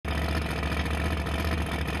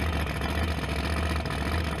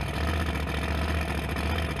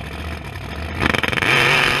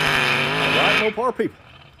Mopar people,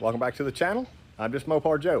 welcome back to the channel. I'm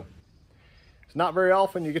JustMoparJoe. It's not very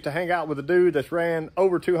often you get to hang out with a dude that's ran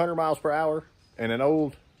over 200 miles per hour in an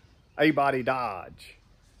old A-body Dodge.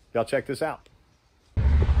 Y'all check this out.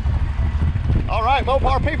 All right,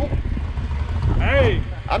 Mopar people. Hey,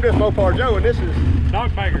 I'm JustMoparJoe, and this is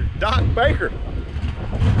Doc Baker. Doc Baker.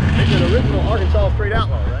 He's an original Arkansas street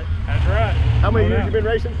outlaw, right? That's right. How many years you been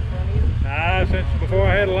racing? Since before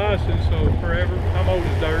I had a license, so forever. I'm old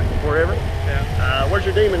as dirt. Forever? Yeah. Where's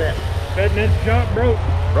your demon at? Heading into the shop, broke.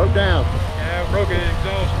 Broke down. Yeah, broke an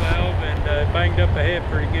exhaust valve and banged up the head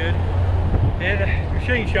pretty good. And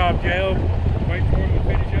machine shop jail. Waiting for him to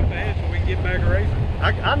finish up the head so we can get back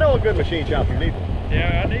racing. I know a good machine shop if you need one.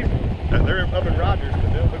 Yeah, I need one. They're up in Rogers,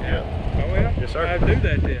 but they'll hook you up. Oh yeah? Yes, sir. I'll do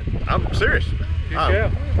that then. I'm serious. Yeah.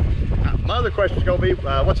 My other question is going to be,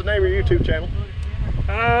 what's the name of your YouTube channel?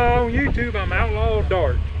 On YouTube, I'm Outlaw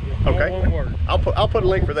Dart. Okay. All one word. I'll put a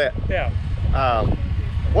link for that. Yeah.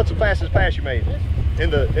 What's the fastest pass you made in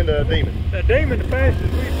the Demon? The Demon, the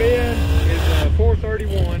fastest we've been is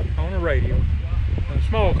 431 on a radio. A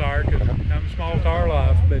small car, because I'm a small car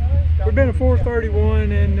life, but we've been a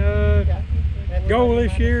 431, and goal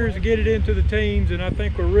this year is to get it into the teens, and I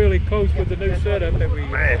think we're really close with the new setup that we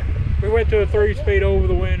went to a 3-speed over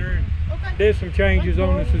the winter and did some changes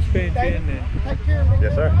on the suspension, and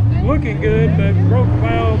yes, sir. looking good, but broke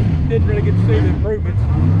valve, didn't really get to see the improvements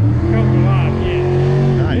come to life yet.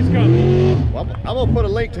 Nice. It's coming. Well, I'm going to put a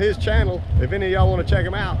link to his channel if any of y'all want to check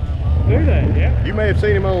him out. Do that, yeah. You may have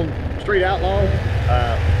seen him on Street Outlaws.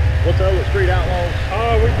 What's the other Street Outlaws?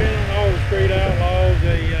 Oh, we've been on all the Street Outlaws,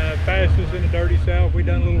 the fastest in the Dirty South. We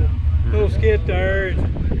done a little skit there.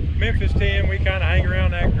 And Memphis 10, we kind of hang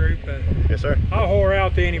around that group. Yes, sir. I'll whore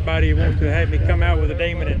out to anybody who wants to have me come out with a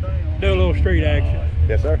Demon and do a little street action.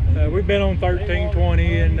 Yes, sir. We've been on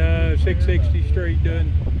 1320 and 660 Street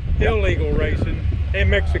doing illegal racing in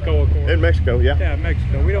Mexico, of course. In Mexico, yeah. Yeah,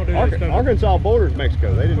 Mexico. We don't do that stuff. Arkansas borders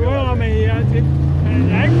Mexico. They didn't. Well, I mean, actually,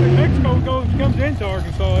 Mexico comes into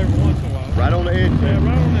Arkansas every once in a while. Right on the edge. Yeah,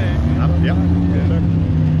 right on the edge. Yep. Yes, sir.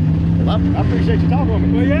 Well, I appreciate you talking with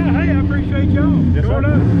me. Well, yeah, hey, I appreciate y'all. Yes, sure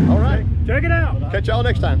sir. enough. All right. Check it out. Catch y'all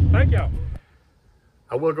next time. Thank y'all.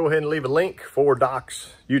 I will go ahead and leave a link for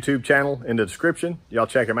Doc's YouTube channel in the description. Y'all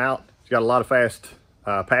check him out. He's got a lot of fast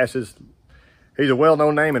passes. He's a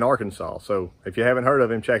well-known name in Arkansas, so if you haven't heard of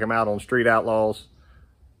him, check him out on Street Outlaws,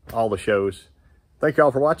 all the shows. Thank y'all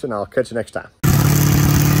for watching. I'll catch you next time.